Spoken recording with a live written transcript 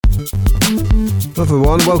Hello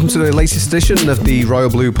everyone, welcome to the latest edition of the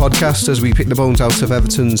Royal Blue podcast as we pick the bones out of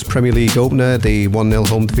Everton's Premier League opener, the 1-0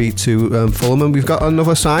 home defeat to Fulham, and we've got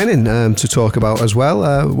another signing to talk about as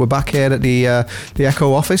well. We're back here at the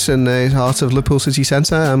Echo office in the heart of Liverpool City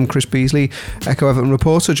Centre. I'm Chris Beasley, Echo Everton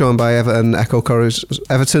reporter, joined by Echo's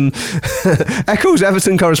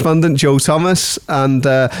Everton correspondent Joe Thomas and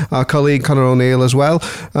our colleague Conor O'Neill as well.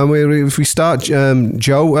 And if we start,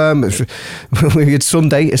 Joe, we had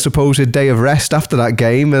Sunday, a supposed day of rest after that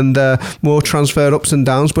game, and more transfer ups and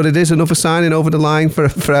downs, but it is another signing over the line for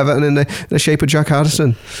Everton in the shape of Jack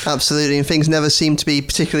Harrison. Absolutely, and things never seem to be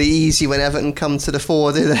particularly easy when Everton come to the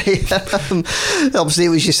fore, do they? Obviously it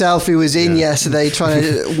was yourself who was in yesterday trying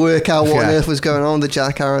to work out what on earth was going on with the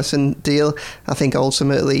Jack Harrison deal. I think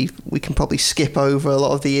ultimately we can probably skip over a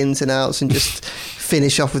lot of the ins and outs and just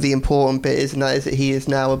finish off with the important bit, and that is that he is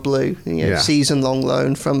now a Blue. Season-long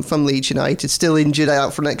loan from Leeds United, still injured,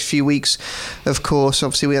 out for the next few weeks, of course.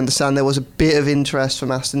 Obviously we understand there was a bit of interest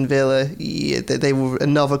from Aston Villa. They were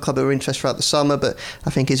another club that were interested throughout the summer, but I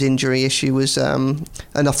think his injury issue was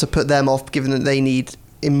enough to put them off, given that they need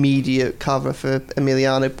immediate cover for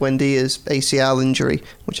Emiliano Buendia's ACL injury,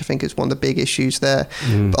 which I think is one of the big issues there.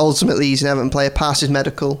 But ultimately he's an Everton player, passed his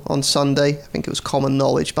medical on Sunday. I think it was common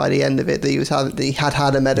knowledge by the end of it that he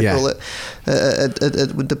had a medical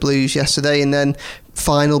with the Blues yesterday, and then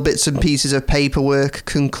final bits and pieces of paperwork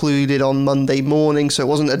concluded on Monday morning, so it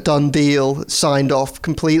wasn't a done deal, signed off,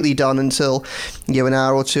 completely done until an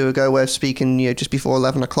hour or two ago. We're speaking just before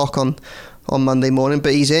 11 o'clock on Monday morning,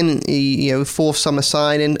 but he's in. Fourth summer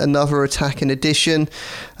signing, another attacking addition,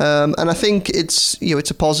 and I think it's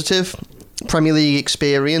a positive Premier League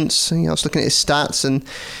experience. I was looking at his stats, and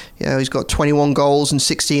he's got 21 goals and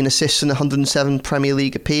 16 assists and 107 Premier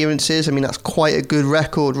League appearances. I mean, that's quite a good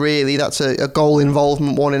record, really. That's a goal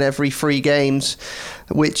involvement, one in every 3 games,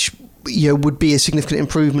 which would be a significant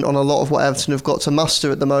improvement on a lot of what Everton have got to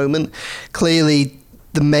muster at the moment. Clearly,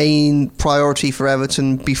 the main priority for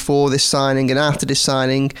Everton before this signing and after this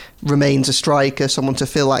signing remains a striker, someone to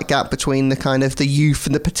fill that gap between the kind of the youth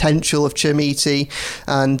and the potential of Chermiti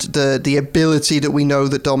and the ability that we know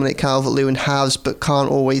that Dominic Calvert-Lewin has but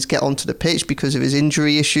can't always get onto the pitch because of his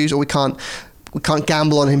injury issues, or we can't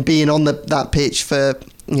gamble on him being on that pitch for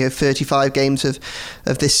 35 games of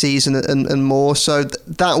this season and more. So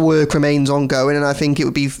that work remains ongoing, and I think it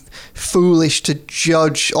would be foolish to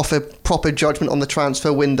judge off a proper judgment on the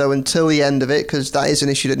transfer window until the end of it, because that is an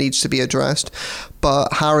issue that needs to be addressed.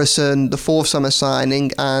 But Harrison, the fourth summer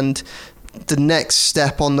signing, and the next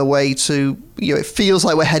step on the way to, it feels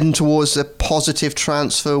like we're heading towards a positive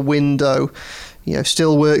transfer window.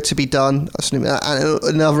 Still work to be done. And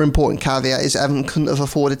another important caveat is Everton couldn't have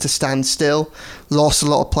afforded to stand still. Lost a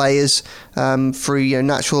lot of players through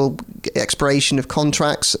natural expiration of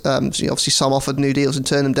contracts. Obviously, some offered new deals and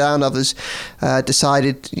turned them down. Others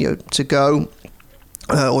decided to go,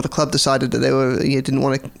 or the club decided that they didn't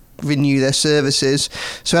want to renew their services.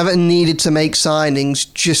 So Everton needed to make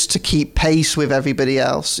signings just to keep pace with everybody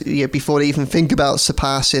else before they even think about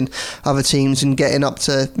surpassing other teams and getting up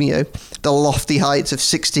to the lofty heights of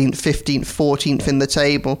 16th, 15th, 14th in the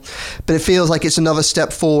table. But it feels like it's another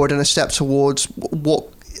step forward and a step towards what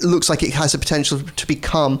looks like it has the potential to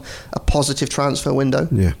become a positive transfer window.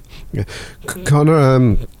 Yeah.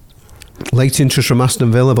 Conor, late interest from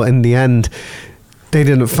Aston Villa, but in the end they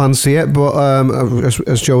didn't fancy it, but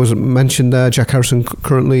as Joe has mentioned, Jack Harrison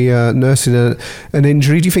currently nursing an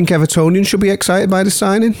injury. Do you think Evertonians should be excited by the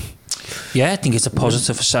signing? Yeah, I think it's a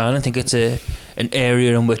positive sign. I think it's an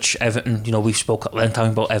area in which Everton, we've spoken at length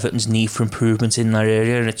about Everton's need for improvement in that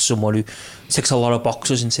area, and it's someone who ticks a lot of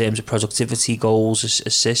boxes in terms of productivity, goals,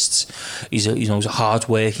 assists. He's a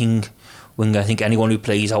hard-working winger. I think anyone who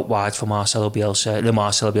plays out wide for the Marcelo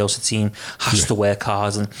Bielsa team has to work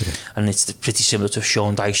hard, and it's pretty similar to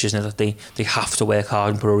Sean Dyche, isn't it? That they have to work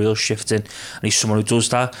hard and put a real shift in, and he's someone who does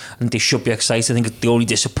that, and they should be excited. I think the only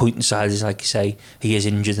disappointing side is, like you say, he is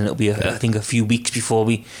injured, and it'll be I think a few weeks before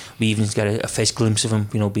we even get a first glimpse of him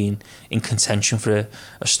being in contention for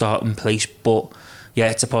a starting place. But yeah,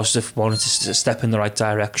 it's a positive one. It's a step in the right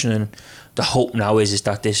direction, and the hope now is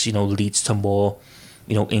that this leads to more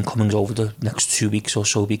incomings over the next 2 weeks or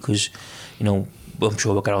so, because I'm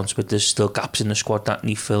sure we'll get on to it, there's still gaps in the squad that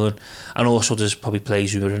need filling, and also there's probably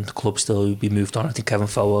players who are in the club still who'll be moved on. I think Kevin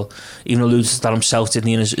Fowell even alluded to that himself, didn't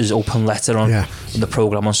he, in his open letter in the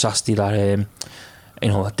programme on Saturday,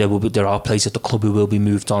 that there are players at the club who will be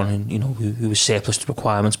moved on, and who are surplus to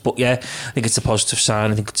requirements. But yeah, I think it's a positive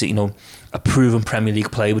sign. I think it's a proven Premier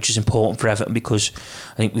League play, which is important for Everton, because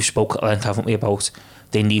I think we've spoken at length, haven't we, about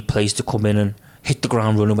they need players to come in and hit the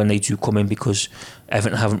ground running when they do come in, because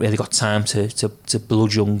Everton haven't really got time to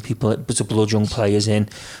blood young people, to blood young players in,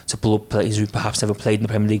 to blood players who perhaps never played in the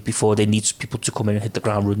Premier League before. They need people to come in and hit the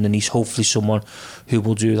ground running, and he's hopefully someone who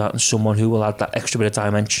will do that, and someone who will add that extra bit of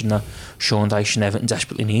dimension that Sean Dyche and Everton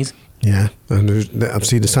desperately need. Yeah, and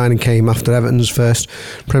obviously the signing came after Everton's first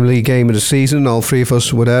Premier League game of the season. All three of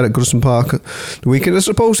us were there at Goodison Park the weekend. I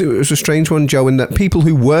suppose it was a strange one, Joe, in that people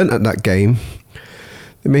who weren't at that game,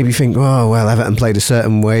 they maybe think, oh, well, Everton played a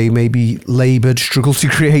certain way, maybe laboured, struggled to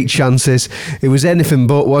create chances. It was anything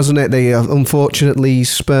but, wasn't it? They unfortunately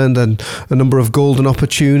spurned a number of golden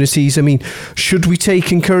opportunities. I mean, should we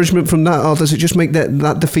take encouragement from that, or does it just make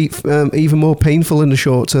that defeat even more painful in the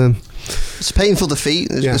short term? It's a painful defeat,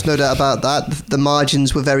 there's no doubt about that. The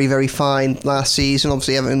margins were very, very fine last season.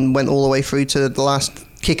 Obviously, Everton went all the way through to the last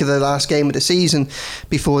kick of the last game of the season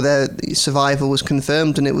before their survival was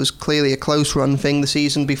confirmed, and it was clearly a close run thing the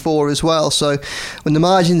season before as well. So when the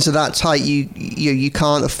margins are that tight, you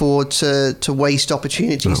can't afford to waste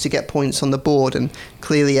opportunities to get points on the board, and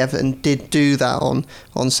clearly Everton did do that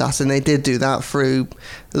on Saturday. They did do that through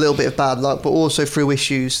a little bit of bad luck, but also through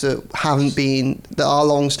issues that are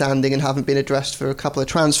long standing and haven't been addressed for a couple of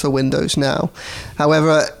transfer windows now.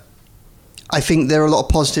 However, I think there are a lot of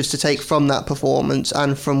positives to take from that performance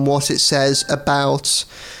and from what it says about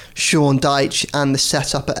Sean Dyche and the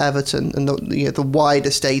setup at Everton, and the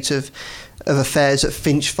wider state of affairs at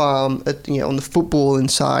Finch Farm, on the footballing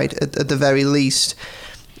side at the very least.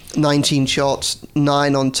 19 shots,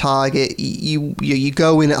 9 on target. You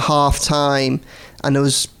go in at half time, and there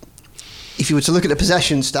was, if you were to look at the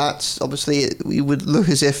possession stats, obviously it would look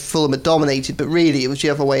as if Fulham had dominated, but really it was the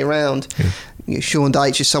other way around. Yeah. Sean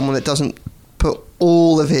Dyche is someone that doesn't put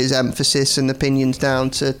all of his emphasis and opinions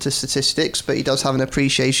down to statistics, but he does have an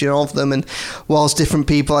appreciation of them. And whilst different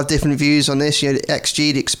people have different views on this, the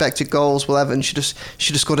XG, the expected goals, well, Everton should have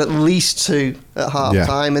scored at least 2 at half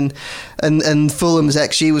time, and Fulham's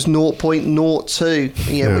XG was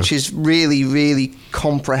 0.02, which is really, really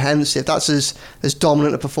comprehensive. That's as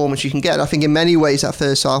dominant a performance you can get. I think in many ways that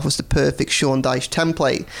first half was the perfect Sean Dyche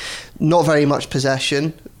template. Not very much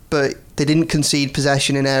possession, but they didn't concede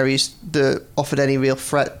possession in areas that offered any real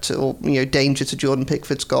threat or danger to Jordan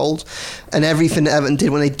Pickford's goals. And everything that Everton did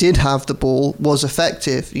when they did have the ball was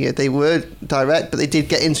effective. They were direct, but they did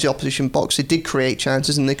get into the opposition box. They did create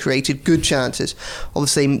chances, and they created good chances.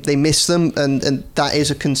 Obviously, they missed them, and that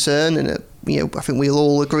is a concern. And I think we'll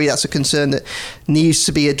all agree that's a concern that needs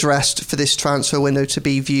to be addressed for this transfer window to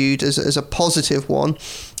be viewed as a positive one.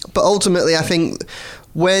 But ultimately, I think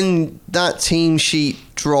when that team sheet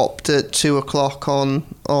dropped at 2:00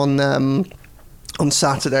 on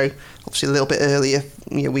Saturday, obviously a little bit earlier,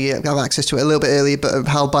 we have access to it a little bit earlier, but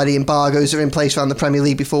held by the embargoes that are in place around the Premier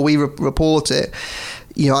League before we report it,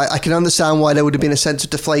 I can understand why there would have been a sense of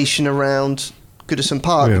deflation around Goodison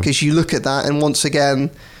Park, because you look at that, and once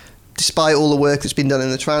again, despite all the work that's been done in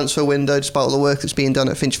the transfer window, despite all the work that's being done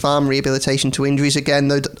at Finch Farm, rehabilitation to injuries, again,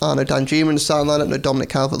 no Arnaud Danjuma in the starting lineup, no Dominic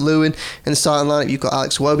Calvert-Lewin in the starting lineup. You've got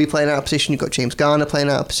Alex Iwobi playing out of position, you've got James Garner playing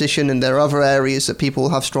out of position, and there are other areas that people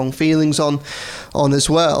have strong feelings on as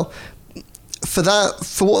well. For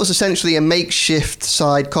what was essentially a makeshift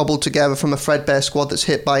side cobbled together from a threadbare squad that's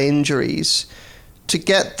hit by injuries, to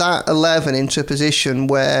get that 11 into a position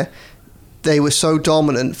where they were so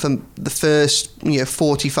dominant from the first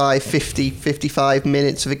 45, 50, 55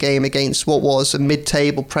 minutes of a game against what was a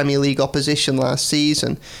mid-table Premier League opposition last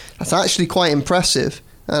season. That's actually quite impressive.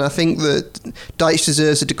 And I think that Dyche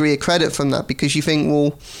deserves a degree of credit from that, because you think,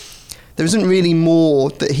 well, there isn't really more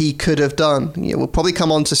that he could have done. We'll probably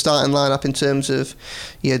come on to starting lineup in terms of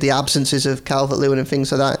the absences of Calvert-Lewin and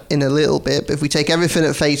things like that in a little bit. But if we take everything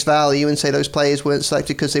at face value and say those players weren't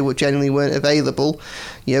selected because they genuinely weren't available,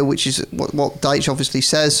 which is what Dyche obviously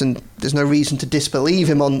says, and there's no reason to disbelieve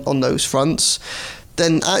him on those fronts,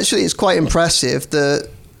 then actually it's quite impressive that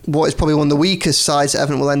what is probably one of the weakest sides that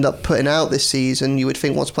Everton will end up putting out this season, you would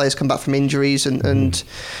think once players come back from injuries and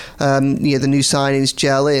the new signings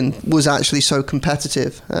gel in, was actually so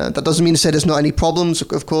competitive. That doesn't mean to say there's not any problems.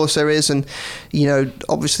 Of course there is, and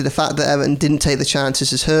obviously the fact that Everton didn't take the chances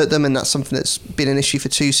has hurt them, and that's something that's been an issue for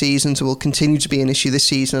 2 seasons and will continue to be an issue this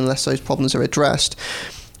season unless those problems are addressed.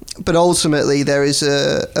 But ultimately, there is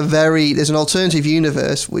there's an alternative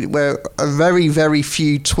universe where a very, very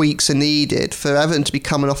few tweaks are needed for Everton to be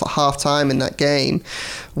coming off at half time in that game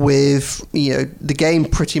with the game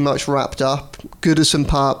pretty much wrapped up, Goodison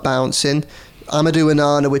Park bouncing, Amadou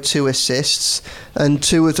Onana with 2 assists, and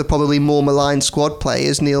 2 of the probably more maligned squad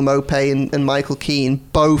players, Neal Maupay and Michael Keane,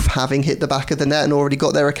 both having hit the back of the net and already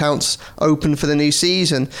got their accounts open for the new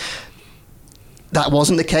season. that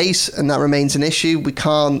wasn't the case, and that remains an issue.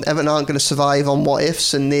 Everton aren't going to survive on what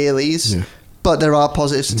ifs and nearlies. Yeah. But there are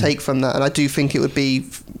positives to take from that, and I do think it would be,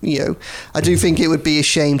 a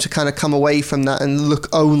shame to kind of come away from that and look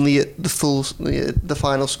only at the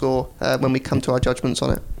final score when we come to our judgments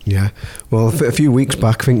on it. Yeah, well, a few weeks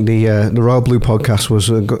back, I think the Royal Blue podcast was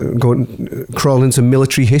crawl into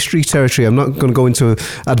military history territory. I'm not going to go into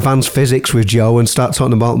advanced physics with Joe and start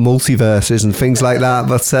talking about multiverses and things like that.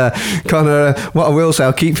 But Connor, what I will say,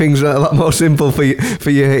 I'll keep things a lot more simple for you.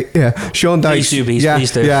 Yeah, Sean Dyche.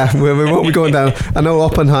 Please do. Yeah, we won't be going down. I know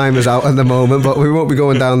Oppenheimer's out at the moment, but we won't be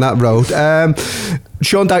going down that road.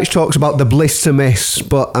 Sean Dyche talks about the bliss to miss,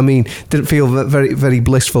 but I mean, didn't feel very, very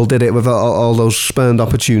blissful, did it, with all those spurned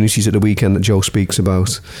opportunities at the weekend that Joe speaks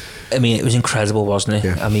about? I mean, it was incredible, wasn't it?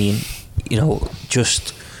 Yeah. I mean,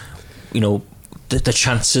 the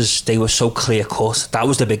chances, they were so clear cut. That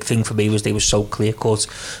was the big thing for me, was they were so clear cut.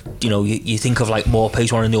 You think of like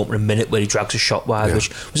Maupay's one in the opening minute where he drags a shot wide, which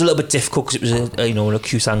was a little bit difficult because it was an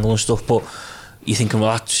acute angle and stuff, but you're thinking, well,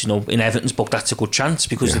 that's, in Everton's book, that's a good chance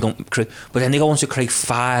because they don't create. But then they go on to create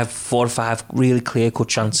 4 or 5 really clear-cut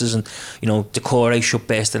chances, and Doucouré should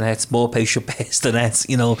burst the net, Maupay should burst the net.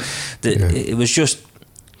 It was just,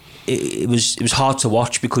 it was hard to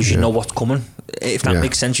watch because you know what's coming. If that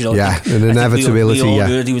makes sense, an inevitability.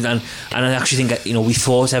 And I actually think we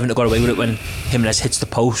thought Everton got away with it when Jimenez hits the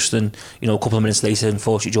post, and a couple of minutes later,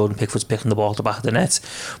 unfortunately, Jordan Pickford's picking the ball at the back of the net.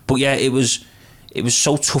 But yeah, it was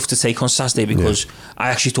so tough to take on Saturday because I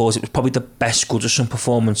actually thought it was probably the best Goodison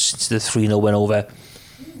performance since the 3-0 win over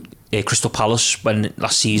Crystal Palace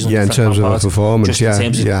last season. Yeah, in terms of performance, just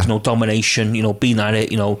in terms of domination, being at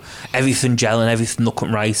it, everything gelling, everything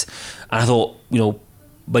looking right. And I thought,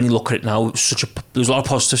 when you look at it now, there was a lot of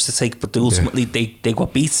positives to take, but ultimately they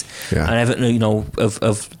got beat. Yeah. And Everton,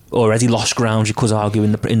 have already lost ground, you could argue,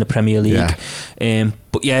 in the Premier League. Yeah.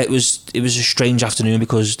 But yeah, it was a strange afternoon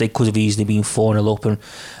because they could have easily been 4-0 up, and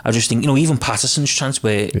I just think even Patterson's chance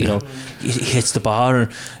where he hits the bar,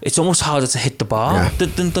 and it's almost harder to hit the bar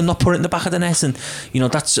than not put it in the back of the net, and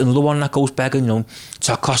that's another one that goes begging.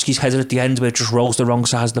 Tarkowski's header at the end where it just rolls the wrong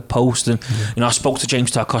side of the post, and I spoke to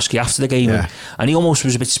James Tarkowski after the game, and he almost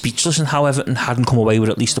was a bit speechless in how Everton hadn't come away with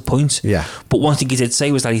at least a point. Yeah. But one thing he did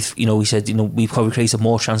say was that he said we probably created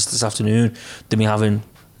more chances this afternoon than we have in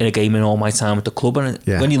a game in all my time at the club, and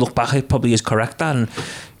when you look back, it probably is correct that, and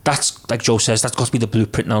that's, like Joe says, that's got to be the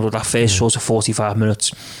blueprint now. That first sort of 45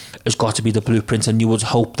 minutes has got to be the blueprint, and you would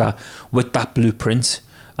hope that with that blueprint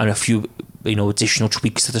and a few additional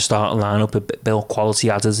tweaks to the starting lineup, a bit more quality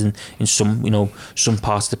added in some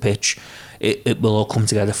parts of the pitch, it will all come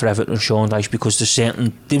together for Everton and Sean Dyche, because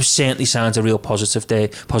there's certainly signs of real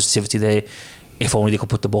positivity there. If only they could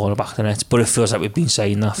put the ball in the back of the net. But it feels like we've been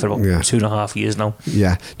saying that for about 2.5 years now.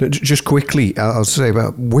 Yeah. Just quickly, I'll say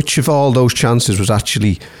about which of all those chances was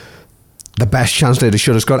actually the best chance they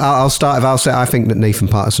should have scored. I'll start. I'll say I think that Nathan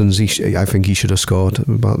Patterson's. I think he should have scored.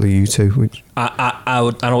 About the U2.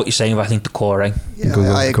 I know what you're saying, but I think Doucouré. Yeah,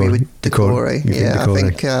 I agree with Doucouré. Yeah, I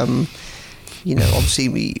think obviously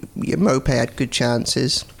Maupay had good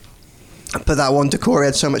chances. But that one, Doucouré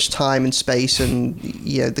had so much time and space, and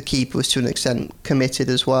the keeper was to an extent committed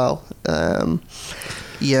as well.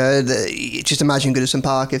 Just imagine Goodison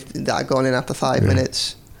Park if that had gone in after 5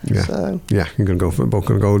 minutes. Yeah, you're going to go for it. Both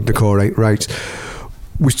going to go Doucouré, right?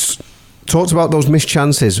 We talked about those missed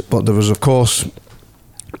chances, but there was, of course,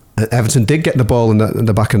 Everton did get the ball in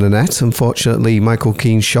the back of the net. Unfortunately, Michael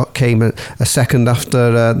Keane's shot came a second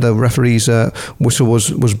after the referee's whistle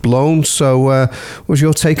was blown. So, what was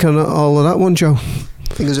your take on all of that one, Joe?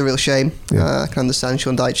 I think it was a real shame. I can understand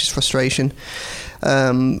Sean Dyche's frustration.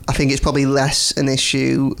 I think it's probably less an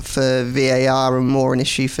issue for VAR and more an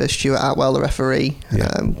issue for Stuart Atwell, the referee.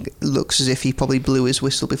 It looks as if he probably blew his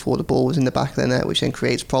whistle before the ball was in the back of the net, which then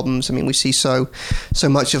creates problems. I mean, we see so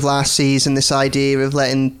much of last season, this idea of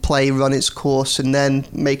letting play run its course and then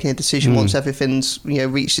making a decision once everything's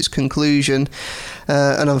reached its conclusion.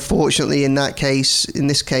 And unfortunately, in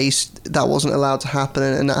this case, that wasn't allowed to happen,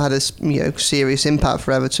 and that had a serious impact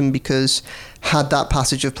for Everton, because had that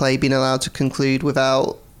passage of play been allowed to conclude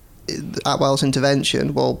without Atwell's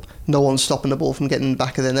intervention, well, no one's stopping the ball from getting in the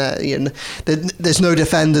back of the net. There's no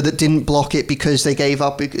defender that didn't block it because they gave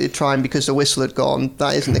up trying because the whistle had gone.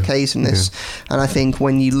 That isn't the case in this. And I think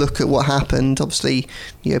when you look at what happened, obviously,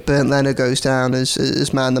 Bernd Leno goes down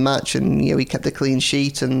as man of the match, and he kept a clean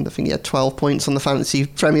sheet, and I think he had 12 points on the fantasy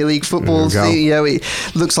Premier League football.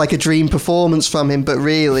 It looks like a dream performance from him, but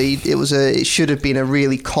really it should have been a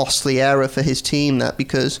really costly error for his team, that,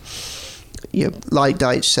 because like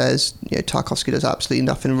Dyche says, Tarkowski does absolutely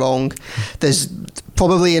nothing wrong. There's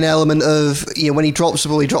probably an element of, when he drops the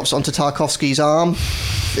ball, he drops it onto Tarkowski's arm,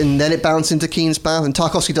 and then it bounces into Keane's mouth, and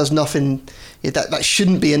Tarkowski does nothing. That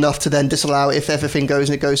shouldn't be enough to then disallow it if everything goes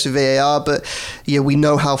and it goes to VAR. But we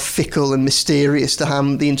know how fickle and mysterious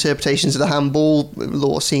the interpretations of the handball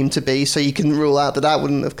law seem to be. So you can rule out that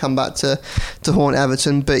wouldn't have come back to haunt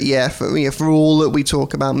Everton. But for all that we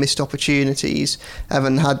talk about missed opportunities,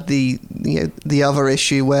 Everton had the other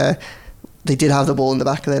issue where they did have the ball in the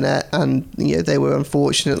back of the net, and they were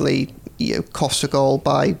unfortunately cost a goal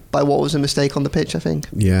by what was a mistake on the pitch, I think.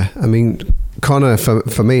 Yeah, I mean, Connor,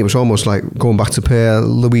 for me, it was almost like going back to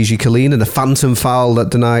Luigi Collina, the phantom foul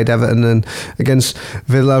that denied Everton and against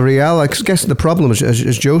Villarreal. I guess the problem,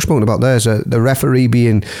 as Joe spoke about there, is the referee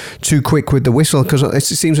being too quick with the whistle, because it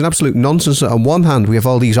seems an absolute nonsense that on one hand we have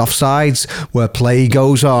all these offsides where play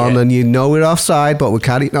goes on and we're offside, but we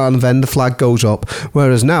carry it on and then the flag goes up.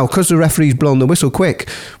 Whereas now, because the referee's blown the whistle quick,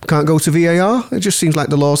 we can't go to VAR. It just seems like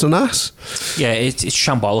the law's an ass. Yeah, it's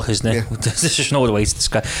shambolic, isn't it? Yeah. There's just no other way to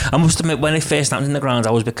describe it. I must admit, when it first happened in the ground,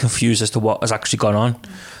 I was a bit confused as to what has actually gone on.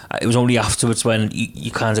 It was only afterwards when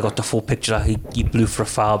you kind of got the full picture that he blew for a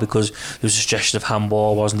foul because there was a suggestion of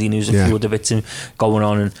handball, wasn't he? And there was a few other bits going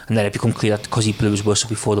on, and then it became clear that because he blew his whistle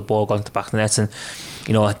before the ball got into the back of the net. And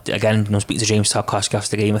again, speaking to James Tarkowski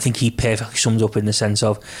after the game, I think he perfectly summed up in the sense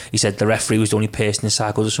of, he said the referee was the only person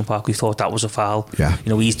inside Goodison Park who thought that was a foul. Yeah.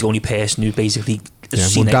 He's the only person who basically.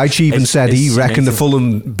 Deitch even said he reckoned the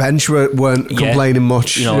Fulham bench weren't complaining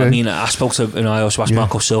much. I mean, I spoke to, I also asked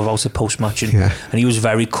Marco Silva about the post-match, and he was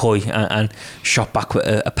very coy and shot back with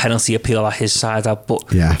a penalty appeal at his side, but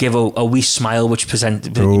gave a wee smile which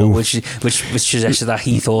presented, which suggested that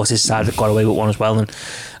he thought his side had got away with one as well. And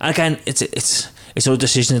again, it's a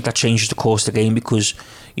decision that changes the course of the game, because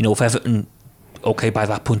if Everton, by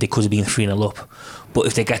that point they could have been 3-0 up. But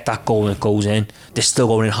if they get that goal and it goes in, they're still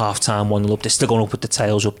going in half-time 1-0 up. They're still going up with the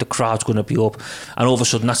tails up. The crowd's going to be up. And all of a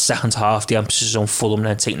sudden, that second half, the emphasis is on Fulham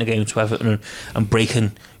then taking the game to Everton and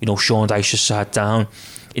breaking, Sean Dyche's side down.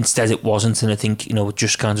 Instead, it wasn't. And I think, it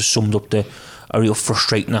just kind of summed up a real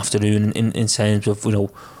frustrating afternoon in terms of,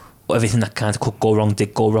 everything that kind of could go wrong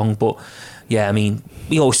did go wrong. But, yeah, I mean,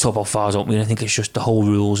 we always talk about VARs, don't we? And I think it's just the whole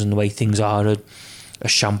rules and the way things are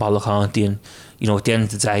shambolic, aren't they? And, at the end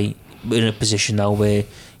of the day, we're in a position now where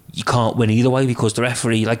you can't win either way, because the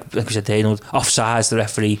referee, like we said there, offsides, the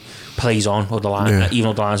referee plays on, or the line, even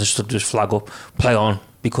though the lines are stood to just flag up, play on,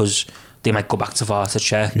 because they might go back to VAR to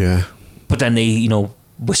check. Yeah. But then they,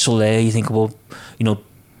 whistle there. You think, well,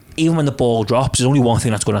 even when the ball drops, there's only one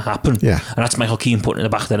thing that's going to happen, and that's Michael Keane putting it in the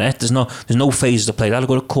back of the net. There's no phases of play that are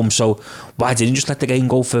going to come. So why didn't you just let the game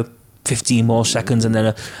go for 15 more seconds, and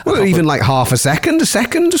then even like half a second or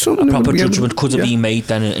something? A proper judgment could have been made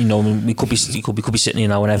then. We could be sitting here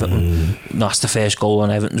now, and Everton. That's the first goal on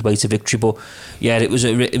Everton's way to victory. But yeah, it was a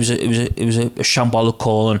shambolic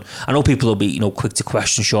call, and I know people will be quick to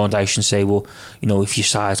question Sean Dyche and say, well, if your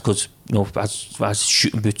side could has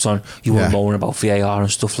shooting boots on, you weren't moaning about VAR and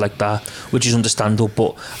stuff like that, which is understandable.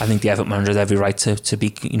 But I think the Everton manager had every right to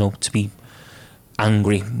be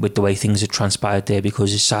angry with the way things had transpired there,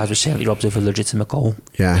 because his side was certainly robbed of a legitimate goal.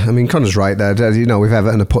 Yeah, I mean, Connor's right there. If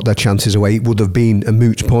Everton had put their chances away, it would have been a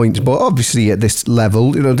moot point. But obviously at this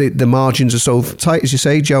level, the margins are so tight, as you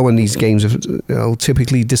say, Joe, and these games are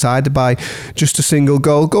typically decided by just a single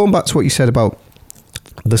goal. Going back to what you said about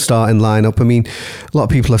the starting lineup, I mean, a lot of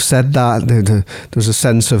people have said that there was a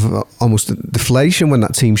sense of almost deflation when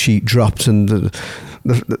that team sheet dropped, and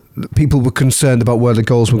the people were concerned about where the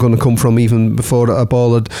goals were going to come from even before a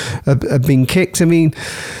ball had been kicked. I mean,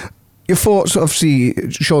 your thoughts, obviously,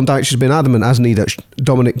 Sean Dyche has been adamant, hasn't he, that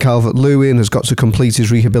Dominic Calvert-Lewin has got to complete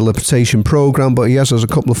his rehabilitation programme, but he has a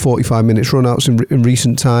couple of 45 minutes run-outs in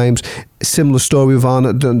recent times. Similar story with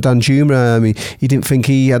Arnaud Danjuma. I mean, he didn't think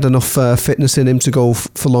he had enough fitness in him to go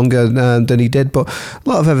for longer than he did, but a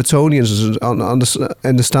lot of Evertonians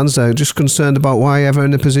in the stands there are just concerned about why ever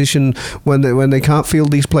in a position when they can't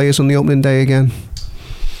field these players on the opening day again.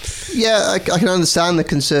 Yeah, I can understand the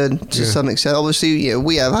concern to some extent. Obviously,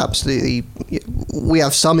 we have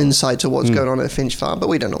some insight to what's going on at Finch Farm, but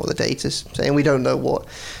we don't know what the data's saying. We don't know what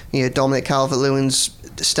Dominic Calvert-Lewin's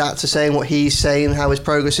stats are saying, what he's saying, how his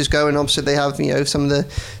progress is going. Obviously, they have some of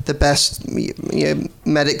the best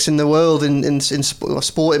medics in the world in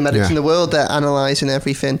sporting medics in the world. They're analysing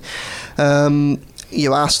everything.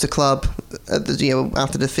 You asked the club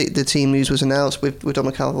after the team news was announced with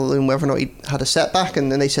Dominic Calvert-Lewin whether or not he had a setback, and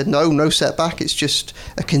then they said no setback. It's just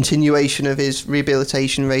a continuation of his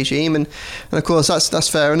rehabilitation regime, and of course that's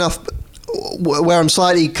fair enough. But where I'm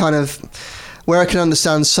slightly where I can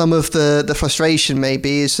understand some of the frustration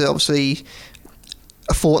maybe is that obviously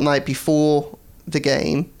a fortnight before the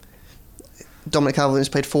game, Dominic Calvert-Lewin's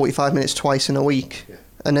played 45 minutes twice in a week,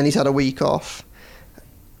 and then he's had a week off.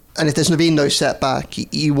 And if there's been no setback,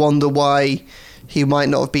 you wonder why he might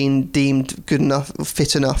not have been deemed good enough,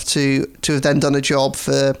 fit enough to have then done a job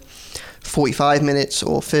for 45 minutes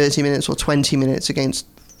or 30 minutes or 20 minutes against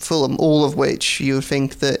Fulham, all of which you would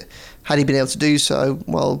think that had he been able to do so,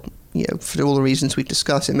 well, for all the reasons we've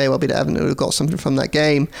discussed, it may well be that Everton would have got something from that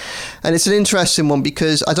game. And it's an interesting one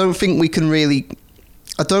because I don't think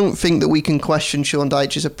that we can question Sean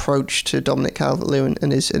Dyche's approach to Dominic Calvert-Lewin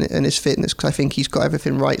and his fitness, because I think he's got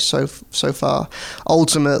everything right so far.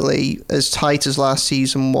 Ultimately, as tight as last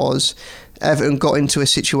season was, Everton got into a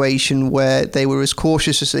situation where they were as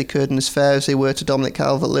cautious as they could and as fair as they were to Dominic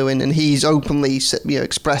Calvert-Lewin, and he's openly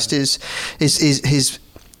expressed his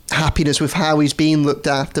happiness with how he's been looked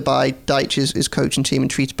after by Dyche, his coaching team,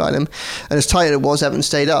 and treated by them. And as tight as it was, Everton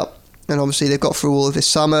stayed up. And obviously they've got through all of this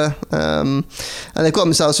summer, and they've got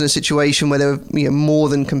themselves in a situation where they were more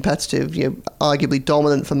than competitive, arguably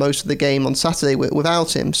dominant for most of the game on Saturday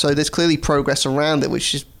without him. So there's clearly progress around it,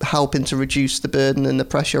 which is helping to reduce the burden and the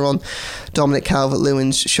pressure on Dominic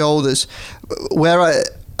Calvert-Lewin's shoulders. Where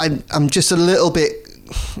I'm just a little bit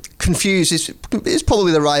confused is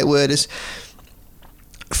probably the right word. Is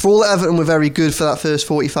for all that Everton were very good for that first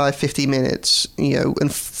 45, 50 minutes,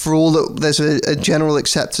 and for all that there's a general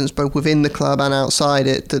acceptance both within the club and outside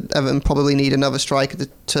it that Everton probably need another striker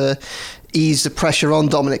to ease the pressure on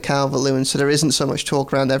Dominic Calvert-Lewin, so there isn't so much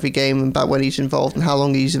talk around every game about when he's involved and how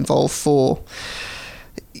long he's involved for.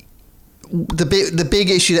 The big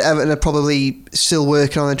issue that Everton are probably still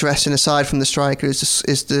working on addressing, aside from the striker,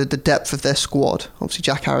 is the depth of their squad. Obviously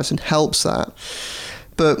Jack Harrison helps that.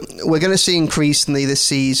 But we're going to see increasingly this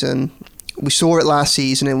season, we saw it last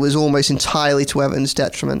season, it was almost entirely to Everton's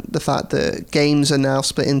detriment, the fact that games are now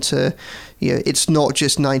split into, it's not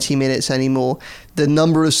just 90 minutes anymore. The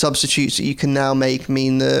number of substitutes that you can now make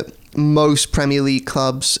mean that most Premier League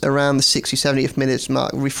clubs around the 60, 70th minutes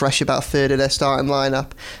mark refresh about a third of their starting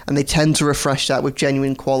lineup, and they tend to refresh that with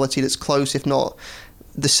genuine quality that's close, if not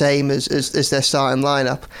the same as their starting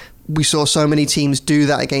lineup. We saw so many teams do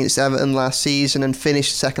that against Everton last season and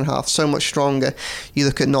finish the second half so much stronger. You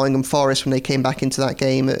look at Nottingham Forest when they came back into that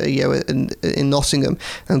game in Nottingham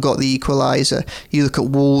and got the equaliser. You look at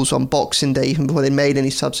Wolves on Boxing Day even before they made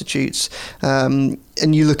any substitutes.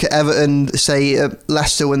 And you look at Everton, say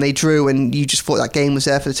Leicester when they drew, and you just thought that game was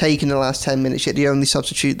there for the taking in the last 10 minutes, yet the only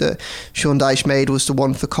substitute that Sean Dyche made was the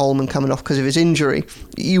one for Coleman coming off because of his injury.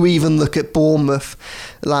 You even look at Bournemouth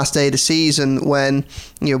last day of the season when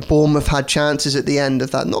Bournemouth had chances at the end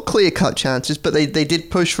of that, not clear-cut chances, but they did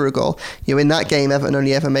push for a goal. In that game, Everton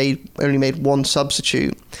only made one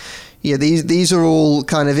substitute. These are all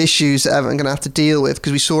kind of issues that Everton are going to have to deal with,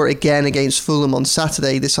 because we saw it again against Fulham on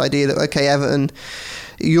Saturday, this idea that, okay, Everton,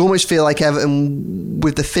 you almost feel like Everton,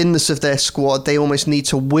 with the thinness of their squad, they almost need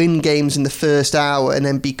to win games in the first hour and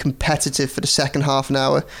then be competitive for the second half an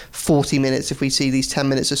hour, 40 minutes if we see these 10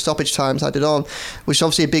 minutes of stoppage times added on, which is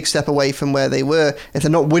obviously a big step away from where they were. If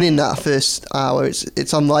they're not winning that first hour,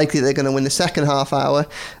 it's unlikely they're going to win the second half hour.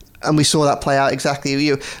 And we saw that play out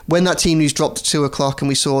exactly. When that team news dropped at 2 o'clock and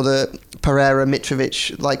we saw that Pereira,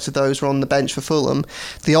 Mitrovic, likes of those were on the bench for Fulham,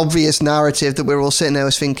 the obvious narrative that we were all sitting there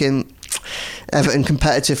was thinking, Everton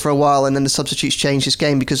competitive for a while, and then the substitutes changed this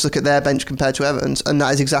game because look at their bench compared to Everton's, and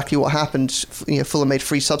that is exactly what happened. Fulham made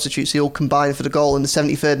 3 substitutes, they all combined for the goal in the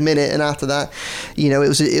 73rd minute, and after that,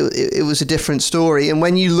 it was a different story. And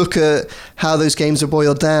when you look at how those games are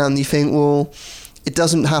boiled down, you think, well, it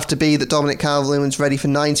doesn't have to be that Dominic Calvert-Lewin's ready for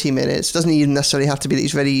 90 minutes. It doesn't even necessarily have to be that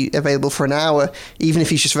he's available for an hour. Even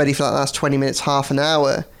if he's just ready for that last 20 minutes, half an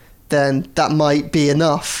hour, then that might be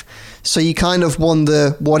enough. So you kind of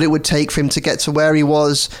wonder what it would take for him to get to where he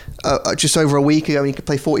was just over a week ago, when he could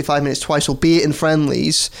play 45 minutes twice, albeit in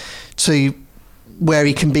friendlies, to where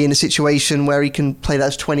he can be in a situation where he can play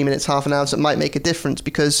those 20 minutes, half an hour, that might make a difference.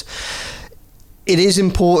 Because it is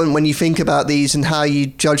important when you think about these and how you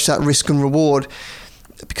judge that risk and reward,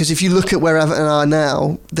 because if you look at where Everton are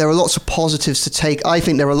now, there are lots of positives to take. I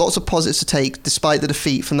think there are lots of positives to take despite the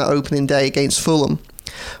defeat from that opening day against Fulham.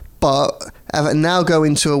 But Everton now go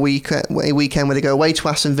into a weekend where they go away to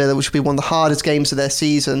Aston Villa, which will be one of the hardest games of their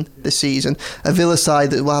season this season. A Villa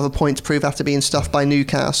side that will have a point to prove after being stuffed by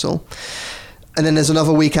Newcastle. And then there's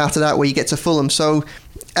another week after that where you get to Fulham. So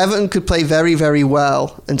Everton could play very, very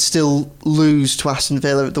well and still lose to Aston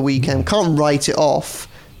Villa at the weekend. Can't write it off,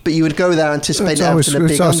 but you would go there anticipating Everton a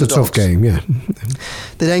big underdogs. It's a tough game, yeah.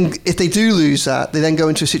 If they do lose that, they then go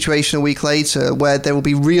into a situation a week later where there will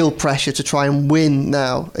be real pressure to try and win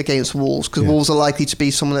now against Wolves, because Wolves are likely to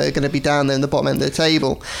be someone that are going to be down there in the bottom end of the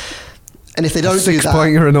table. And if they don't do that,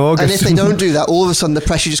 and if they don't do that, all of a sudden the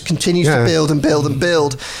pressure just continues to build and build and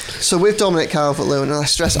build. So with Dominic Calvert-Lewin, and I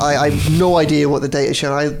stress, I have no idea what the data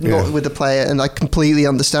show. I'm not with the player, and I completely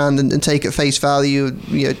understand and take at face value.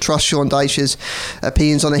 Trust Sean Dyche's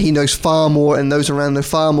opinions on it. He knows far more, and those around know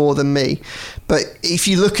far more than me. But if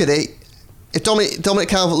you look at it, if Dominic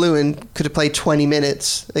Calvert-Lewin could have played 20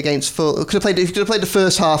 minutes against Fulham, if he could have played the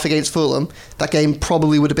first half against Fulham, that game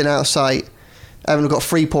probably would have been out of sight. Everyone got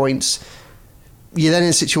 3 points. You're then in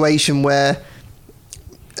a situation where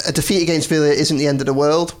a defeat against Villa isn't the end of the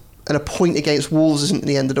world, and a point against Wolves isn't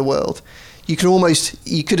the end of the world. You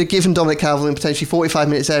could have given Dominic Calvert-Lewin potentially 45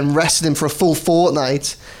 minutes there and rested him for a full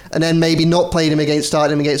fortnight, and then maybe not started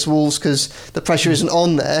him against Wolves because the pressure isn't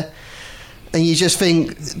on there. And you just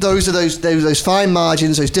think those fine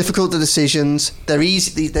margins, those difficult decisions. They're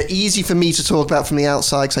easy for me to talk about from the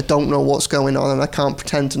outside because I don't know what's going on and I can't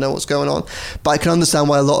pretend to know what's going on. But I can understand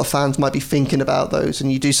why a lot of fans might be thinking about those,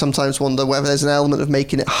 and you do sometimes wonder whether there's an element of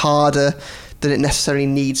making it harder than it necessarily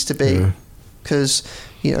needs to be. Because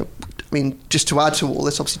just to add to all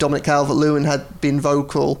this, obviously Dominic Calvert-Lewin had been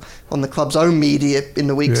vocal on the club's own media in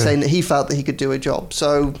the week saying that he felt that he could do a job.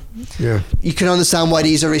 So you can understand why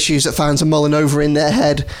these are issues that fans are mulling over in their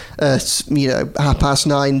head at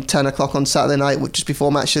 9:30, 10 o'clock on Saturday night, just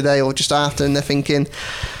before match of the day or just after, and they're thinking,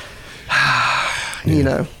 I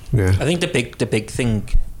think the big thing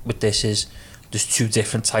with this is there's two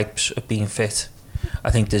different types of being fit.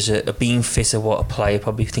 I think there's a being fit of what a player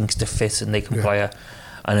probably thinks they're fit and they can play.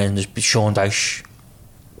 And then there's Sean Dyche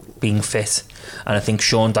being fit. And I think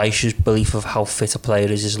Sean Dyche's belief of how fit a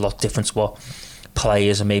player is a lot different to what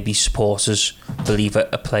players and maybe supporters believe a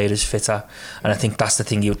player is fitter. And I think that's the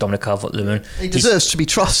thing with Dominic Calvert-Lewin. He deserves to be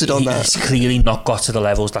trusted on that. He's clearly not got to the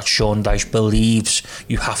levels that Sean Dyche believes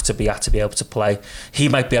you have to be at to be able to play. He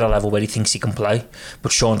might be at a level where he thinks he can play,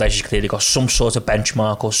 but Sean Dyche has clearly got some sort of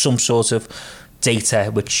benchmark or some sort of data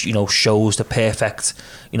which shows the perfect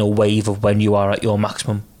wave of when you are at your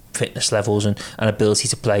maximum fitness levels and ability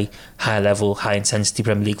to play high level, high intensity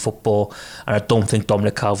Premier League football. And I don't think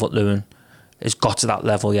Dominic Calvert-Lewin has got to that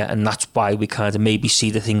level yet, and that's why we kind of maybe see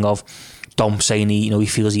the thing of Dom saying he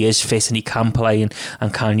feels he is fit and he can play and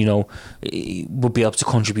can will be able to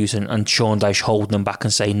contribute, and Sean Dyche holding him back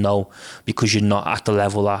and saying no, because you're not at the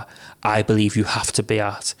level that I believe you have to be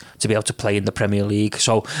at to be able to play in the Premier League.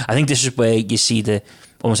 So I think this is where you see the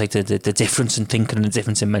difference in thinking and the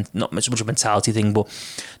difference in not so much a mentality thing, but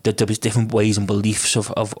there's different ways and beliefs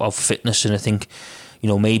of fitness. And I think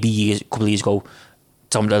maybe a couple of years ago,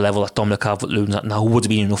 to the level that Dominic Calvert-Lewin at now would have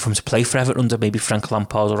been enough for him to play for Everton under maybe Frank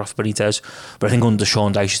Lampard or Rafa Benitez. But I think under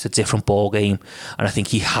Sean Dyche it's a different ball game, and I think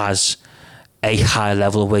he has a high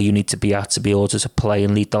level of where you need to be at to be able to play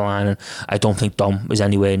and lead the line. And I don't think Dom is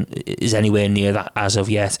anywhere near that as of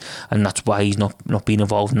yet, and that's why he's not been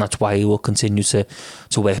involved, and that's why he will continue to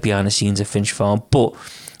work behind the scenes at Finch Farm. But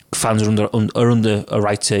fans are under a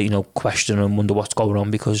right to question and wonder what's going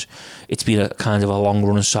on, because it's been a kind of a long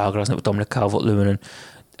running saga, hasn't it, with Dominic Calvert-Lewin,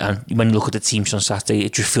 and when you look at the teams on Saturday,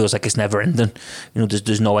 it just feels like it's never ending.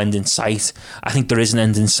 There's no end in sight. I think there is an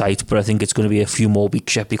end in sight, but I think it's going to be a few more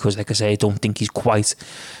weeks yet, because like I say, I don't think he's quite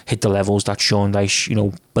hit the levels that Sean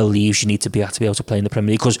Dyche believes you need to be at to be able to play in the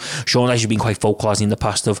Premier League, because Sean Dyche has been quite vocalising in the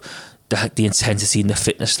past of the intensity and the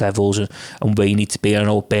fitness levels and where you need to be. I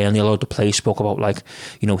know Burnley, a lot of the players spoke about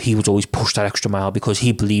he would always push that extra mile because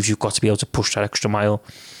he believes you've got to be able to push that extra mile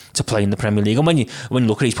to play in the Premier League. And when you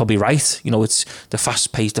look at it, he's probably right. It's the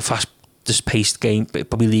fast-paced game,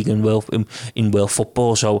 probably league in world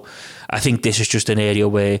football. So I think this is just an area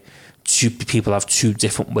where two people have two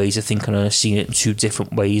different ways of thinking and seeing it in two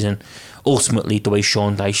different ways, and ultimately the way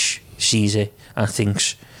Sean Dyche sees it and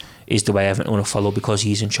thinks is the way Everton want to follow, because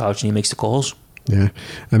he's in charge and he makes the calls. Yeah,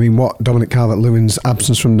 I mean, what Dominic Calvert-Lewin's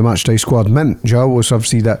absence from the matchday squad meant, Joe, was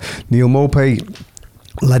obviously that Neal Maupay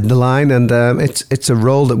led the line, and it's a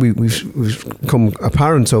role that we've come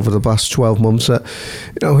apparent over the past 12 months that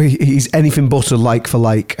he's anything but a like for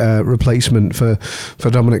like replacement for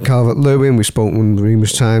Dominic Calvert-Lewin. We've spoken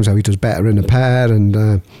numerous times how he does better in a pair,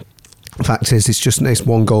 and the fact is, it's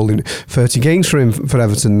one goal in 30 games for him for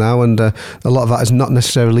Everton now, and a lot of that is not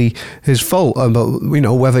necessarily his fault. But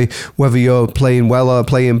whether you're playing well or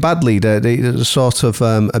playing badly, the sort of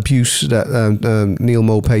abuse that Neal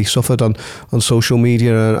Maupay suffered on social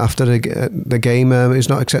media after the game is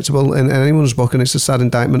not acceptable in anyone's book, and it's a sad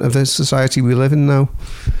indictment of the society we live in now.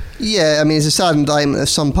 Yeah, I mean, it's a sad indictment of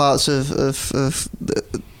some parts of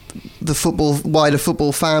the wider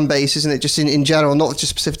football fan base, isn't it? Just in general, not just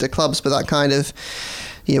specific to clubs, but that kind of,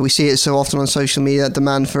 we see it so often on social media, that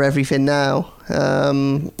demand for everything now.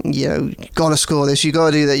 Got to score this, you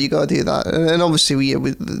got to do that, you got to do that. And obviously,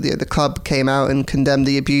 the club came out and condemned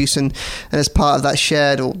the abuse, and as part of that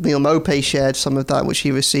Neil Maupay shared some of that which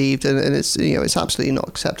he received, and it's it's absolutely not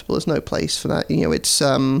acceptable. There's no place for that.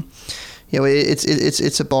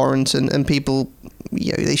 It's abhorrent, and people,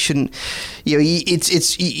 they shouldn't.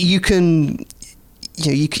 You can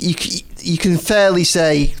fairly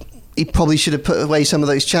say he probably should have put away some of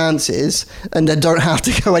those chances, and then don't have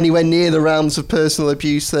to go anywhere near the realms of personal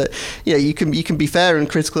abuse. That you can be fair and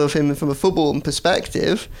critical of him from a football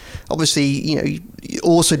perspective. Obviously, he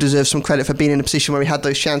also deserves some credit for being in a position where he had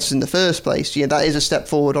those chances in the first place. That is a step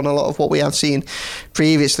forward on a lot of what we have seen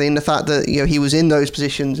previously, and the fact that he was in those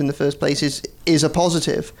positions in the first place is a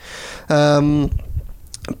positive.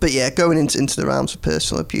 But going into the realms of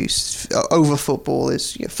personal abuse over football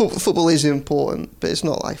is football is important, but it's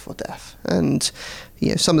not life or death. And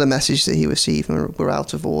some of the messages that he received were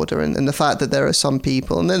out of order, and the fact that there are some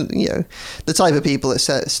people, and then the type of people that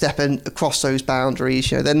step in across those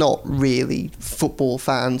boundaries, they're not really football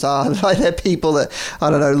fans, are like they're people that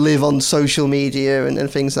live on social media and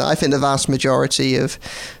things like that. I think the vast majority of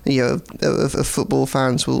of football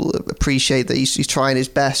fans will appreciate that he's trying his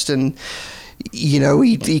best, and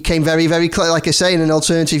he came very, very close, like I say, in an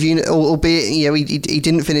alternative unit, albeit he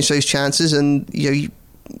didn't finish those chances, and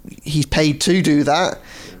he's paid to do that.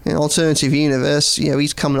 In alternative universe,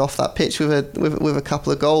 he's coming off that pitch with a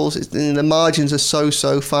couple of goals. The margins are so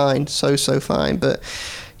fine, so fine. But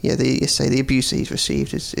the abuse that he's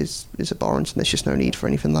received is abhorrent, and there's just no need for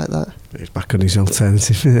anything like that. He's back on his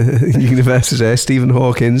alternative universe there, Stephen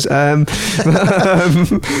Hawkins. Obviously,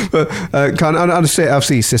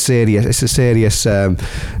 it's a serious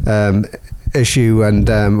issue, and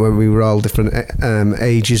when we were all different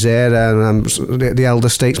ages there, and the elder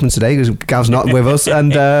statesman today, because Gav's not with us,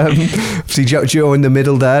 and see Joe in the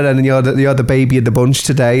middle there, and you're the baby of the bunch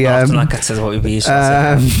today.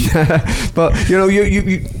 But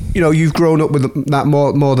you've grown up with that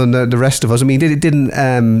more than the rest of us. I mean, it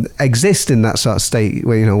didn't exist in that sort of state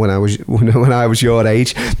when I was your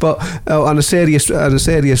age. But on a serious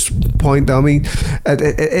point, though, I mean,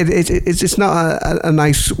 it's not a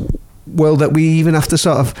nice world that we even have to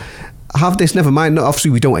sort of have this. Never mind,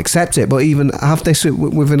 obviously we don't accept it, but even have this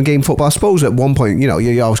within a game football. I suppose at one point, you're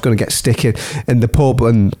always going to get stick in the pub,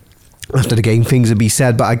 and after the game things would be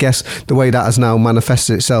said, but I guess the way that has now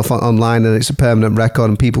manifested itself online, and it's a permanent record,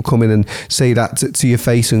 and people come in and say that to your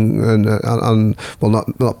face, and well,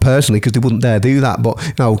 not personally, because they wouldn't dare do that, but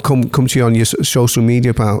come to you on your social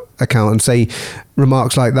media account and say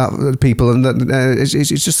remarks like that to people, and it's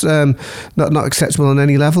just not acceptable on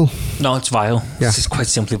any level. No, it's vile. Yeah. It's quite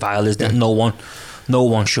simply vile, isn't it? No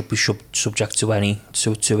one should be subject to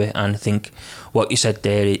it, and I think what you said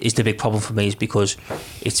there is the big problem for me, is because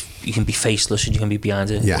you can be faceless, and you can be behind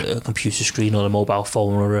a computer screen or a mobile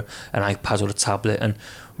phone or an iPad or a tablet and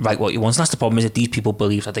write what you want. And that's the problem, is that these people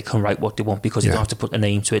believe that they can write what they want because they don't have to put a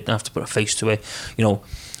name to it, they don't have to put a face to it.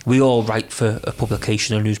 We all write for a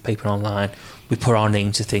publication, a newspaper, online. We put our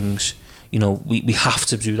name to things. We have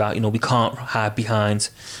to do that. We can't hide behind,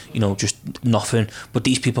 just nothing. But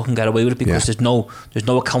these people can get away with it because there's no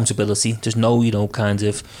accountability. There's no, kind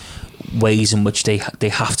of ways in which they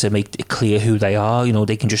have to make it clear who they are.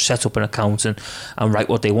 They can just set up an account and write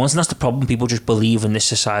what they want. And that's the problem. People just believe in this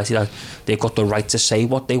society that they've got the right to say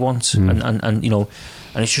what they want,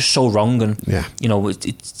 and it's just so wrong. And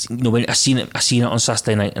when I seen it on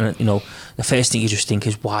Saturday night, and the first thing you just think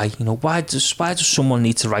is why does someone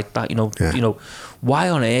need to write that? Why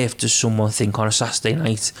on earth does someone think on a Saturday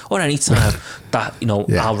night or any time that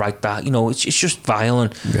I'll write that? It's just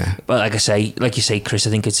violent. But like you say, Chris, I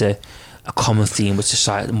think it's a common theme with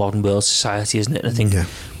society, the modern world society, isn't it? And I think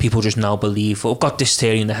people just now believe, or have got this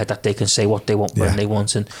theory in their head that they can say what they want when they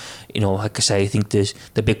want, and like I say, I think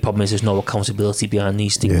the big problem is there's no accountability behind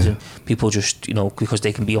these things, and people just because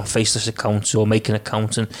they can be on faceless accounts or make an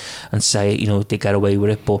account and say they get away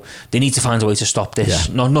with it, but they need to find a way to stop this.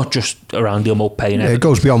 Not just around the Maupay. It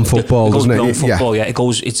goes beyond football, doesn't it? It goes beyond football. It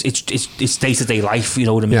goes. It's day-to-day life. You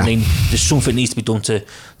know what I mean? There's something needs to be done to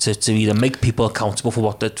either make people accountable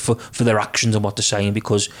for for their actions and what they're saying,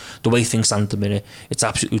 because the way things stand at the minute, it's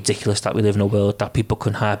absolutely ridiculous that we live in a world that people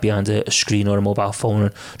can hide behind a screen or a mobile phone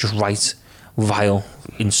and just write vile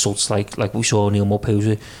insults like we saw Neil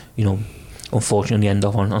Maupay, unfortunately end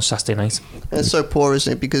up on Saturday night. And it's so poor,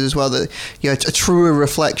 isn't it? Because as well, a truer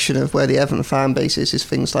reflection of where the Everton fan base is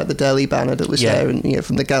things like the Delhi banner that was there, and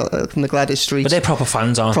from the Gladys Street. But they're proper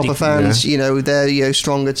fans, aren't they? Proper fans, they're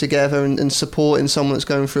stronger together and supporting someone that's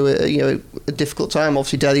going through a difficult time.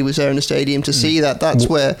 Obviously, Delhi was there in the stadium to see that. That's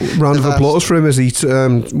where round of applause for him as he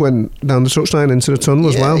went down the touchline into the tunnel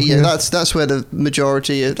as well. Yeah, that's where the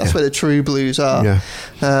majority, that's where the true Blues are. Yeah.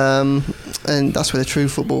 And that's where the true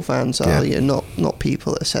football fans are. Not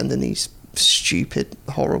people that are sending these stupid,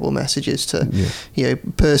 horrible messages to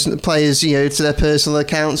personal players, to their personal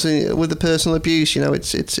accounts with the personal abuse.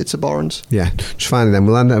 It's abhorrent. Yeah, just finally then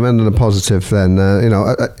we'll end on a positive. Then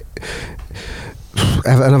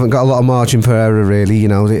Everton haven't got a lot of margin for error, really.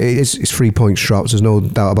 It's 3 points dropped. There's no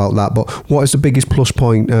doubt about that. But what is the biggest plus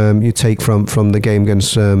point you take from the game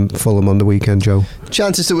against Fulham on the weekend, Joe?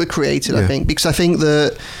 Chances that were created, I think, because I think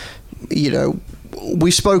that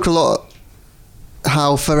we spoke a lot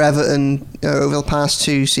how for Everton over the past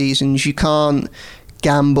 2 seasons you can't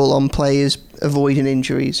gamble on players avoiding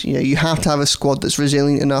injuries. You have to have a squad that's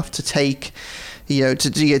resilient enough to take.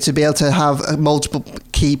 To be able to have multiple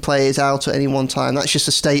key players out at any one time. That's just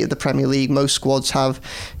the state of the Premier League. Most squads have,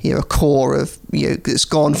 a core of, it's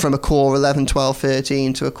gone from a core 11, 12,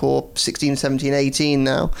 13 to a core 16, 17, 18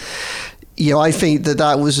 now. I think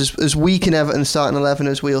that was as weak in Everton starting 11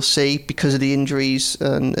 as we'll see because of the injuries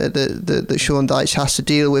and that Sean Dyche has to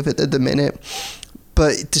deal with at the minute.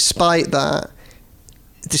 But despite that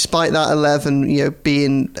 11,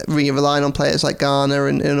 being relying on players like Garner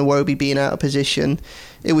and Iwobi being out of position,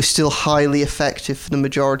 it was still highly effective for the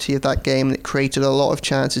majority of that game, and it created a lot of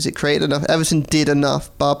chances. It created enough. Everton did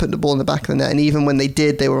enough, bar putting the ball in the back of the net, and even when they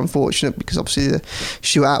did, they were unfortunate because obviously the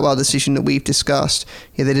Stuart Atwell decision that we've discussed,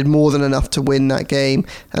 they did more than enough to win that game.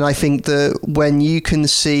 And I think that when you can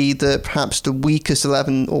see that perhaps the weakest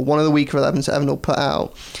 11 or one of the weaker 11s that Everton will put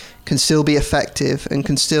out can still be effective and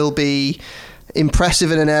can still be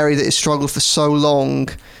impressive in an area that has struggled for so long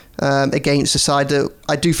against a side that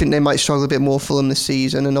I do think they might struggle a bit more for them this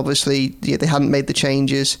season, and obviously they hadn't made the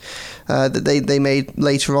changes that they made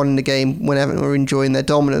later on in the game when Everton were enjoying their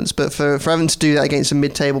dominance. But for Everton to do that against a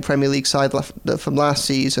mid-table Premier League side from last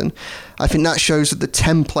season, I think that shows that the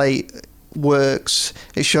template works.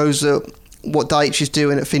 It shows that what Dyche is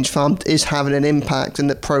doing at Finch Farm is having an impact and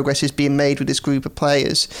that progress is being made with this group of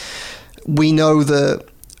players. We know that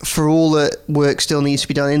for all that work still needs to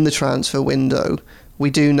be done in the transfer window, we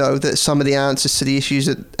do know that some of the answers to the issues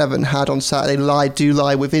that Everton had on Saturday do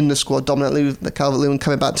lie within the squad. Dominic Calvert-Lewin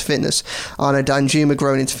coming back to fitness, Arnaud Danjuma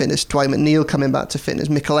growing into fitness, Dwight McNeil coming back to fitness,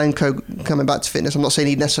 Mikolenko coming back to fitness. I'm not saying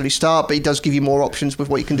he'd necessarily start, but he does give you more options with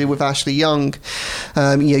what you can do with Ashley Young.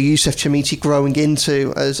 Youssef Chermiti growing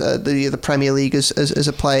into as the Premier League as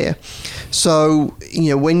a player. So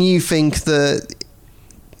when you think that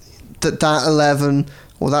 11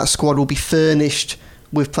 or that squad will be furnished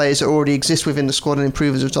with players that already exist within the squad and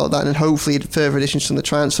improve as a result of that, and hopefully further additions from the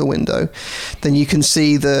transfer window, then you can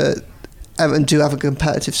see that Everton do have a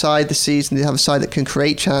competitive side this season. They have a side that can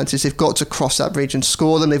create chances. They've got to cross that bridge and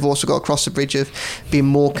score them. They've also got to cross the bridge of being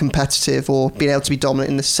more competitive or being able to be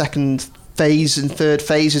dominant in the second phase and third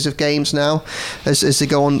phases of games now as they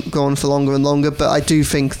go on for longer and longer. But I do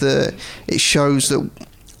think that it shows that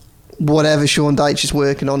whatever Sean Dyche is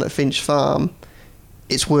working on at Finch Farm,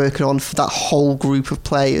 it's working on for that whole group of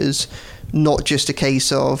players, not just a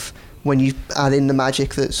case of when you add in the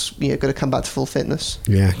magic that's going to come back to full fitness.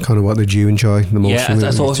 Yeah, kind of what did you enjoy the most? Yeah,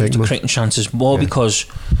 I thought it was creating chances more because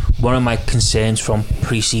one of my concerns from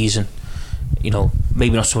pre-season, maybe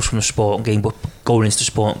not so much from the sporting game, but going into the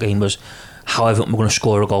sporting game was how Everton were going to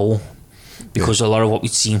score a goal. Because a lot of what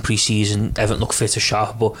we'd seen pre-season, Everton looked fit or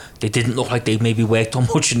sharp, but they didn't look like they maybe worked on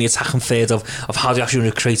much in the attacking third of how they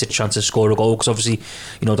actually create a chance to score a goal. Because obviously,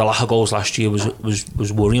 the lack of goals last year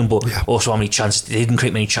was worrying, but also how many chances they didn't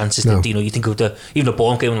create many chances. No. That, you think of even the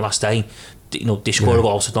Bournemouth game on the last day, they scored a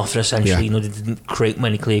goal to nothing essentially. They didn't create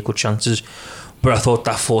many clear cut chances. But I thought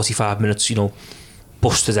that 45 minutes,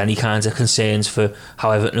 busted any kinds of concerns for how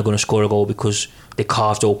Everton are going to score a goal because they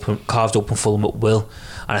carved open Fulham at will.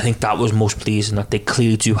 And I think that was most pleasing, that they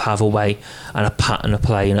clearly do have a way and a pattern of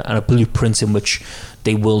play and a blueprint in which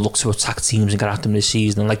they will look to attack teams and get at them this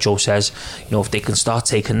season. And like Joe says, if they can start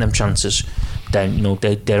taking them chances, then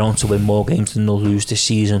they're on to win more games than they'll lose this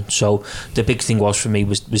season. So the big thing was for me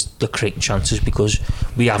was the creating chances, because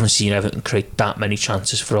we haven't seen Everton create that many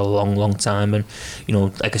chances for a long, long time. And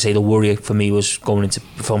like I say, the worry for me was going into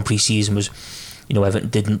from pre-season was, Everton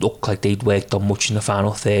didn't look like they'd worked on much in the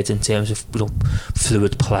final third in terms of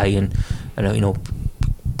fluid play and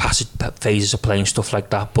phases of playing, stuff like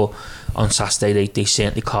that. But on Saturday, they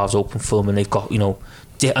certainly carved open Fulham, and they've got, you know,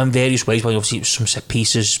 in various ways. But obviously, it was some set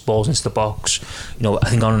pieces, balls into the box. You know, I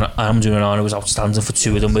think Amadou Onana was outstanding for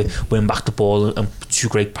two of them, with winning back the ball and two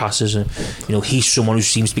great passes. And you know, he's someone who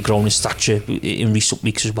seems to be growing in stature in recent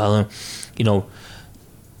weeks as well. And you know,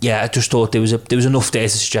 yeah, I just thought there was enough there to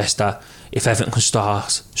suggest that if Everton can start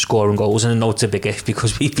scoring goals, and I know it's a big if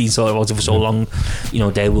because we've been talking about it for so long, you know,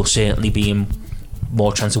 they will certainly be in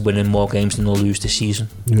more chance of winning more games than they'll lose this season.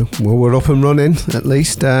 Yeah, well, we're up and running at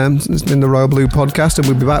least. It's been the Royal Blue podcast, and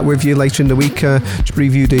we'll be back with you later in the week to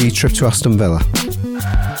preview the trip to Aston Villa.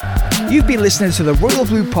 You've been listening to the Royal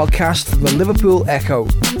Blue podcast, the Liverpool Echo.